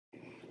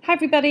Hi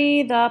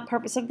everybody, the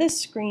purpose of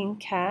this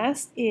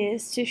screencast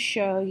is to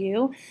show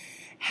you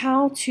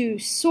how to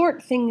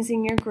sort things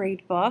in your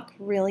gradebook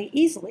really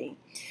easily.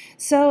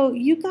 So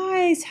you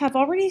guys have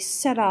already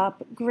set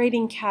up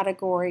grading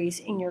categories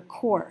in your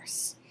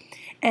course,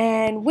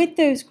 and with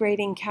those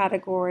grading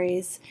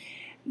categories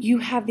you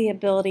have the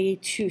ability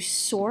to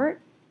sort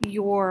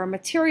your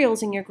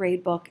materials in your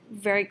gradebook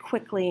very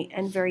quickly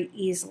and very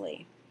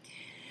easily.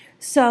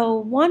 So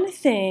one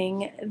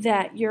thing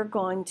that you're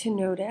going to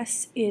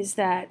notice is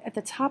that at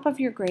the top of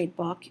your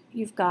gradebook,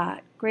 you've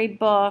got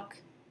Gradebook,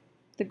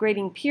 the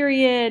grading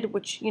period,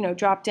 which,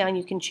 drop down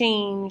you can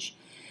change.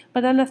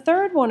 But then the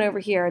third one over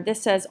here,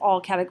 this says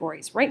all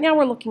categories. Right now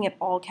we're looking at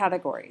all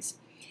categories.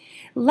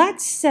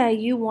 Let's say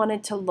you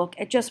wanted to look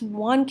at just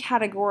one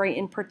category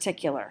in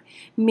particular,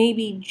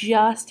 maybe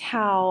just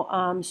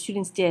how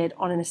students did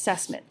on an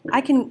assessment.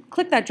 I can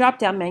click that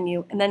drop-down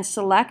menu and then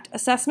select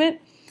assessment,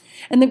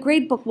 and the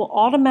gradebook will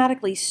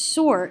automatically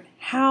sort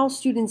how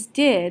students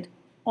did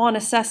on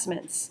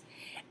assessments.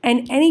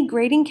 And any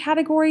grading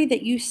category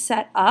that you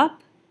set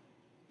up,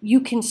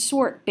 you can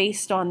sort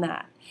based on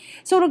that.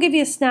 So it'll give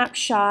you a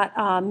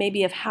snapshot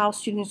maybe of how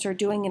students are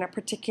doing in a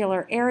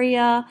particular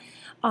area,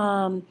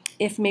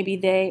 if maybe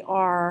they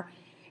are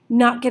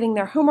not getting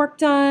their homework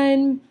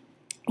done.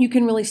 You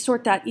can really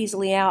sort that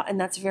easily out, and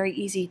that's very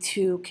easy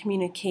to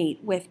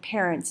communicate with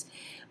parents.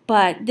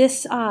 But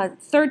this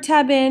third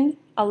tab in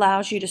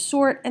allows you to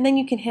sort, and then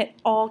you can hit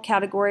all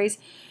categories.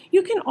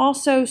 You can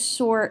also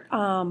sort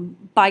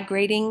by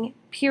grading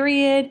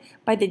period,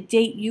 by the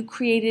date you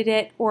created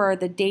it, or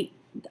the date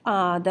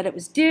that it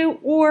was due,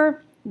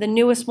 or the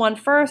newest one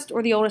first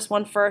or the oldest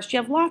one first.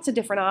 You have lots of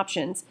different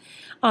options.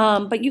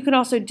 But you can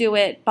also do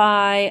it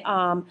by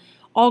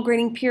all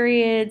grading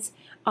periods.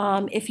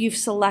 If you've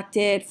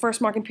selected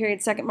first marking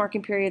period, second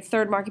marking period,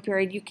 third marking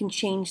period, you can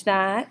change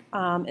that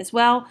as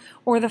well,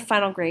 or the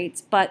final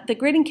grades. But the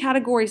grading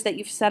categories that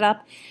you've set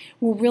up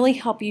will really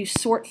help you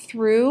sort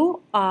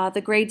through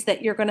the grades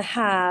that you're going to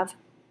have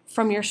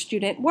from your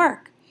student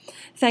work.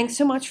 Thanks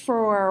so much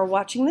for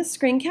watching this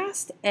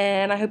screencast,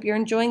 and I hope you're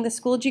enjoying the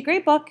Schoology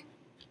Gradebook.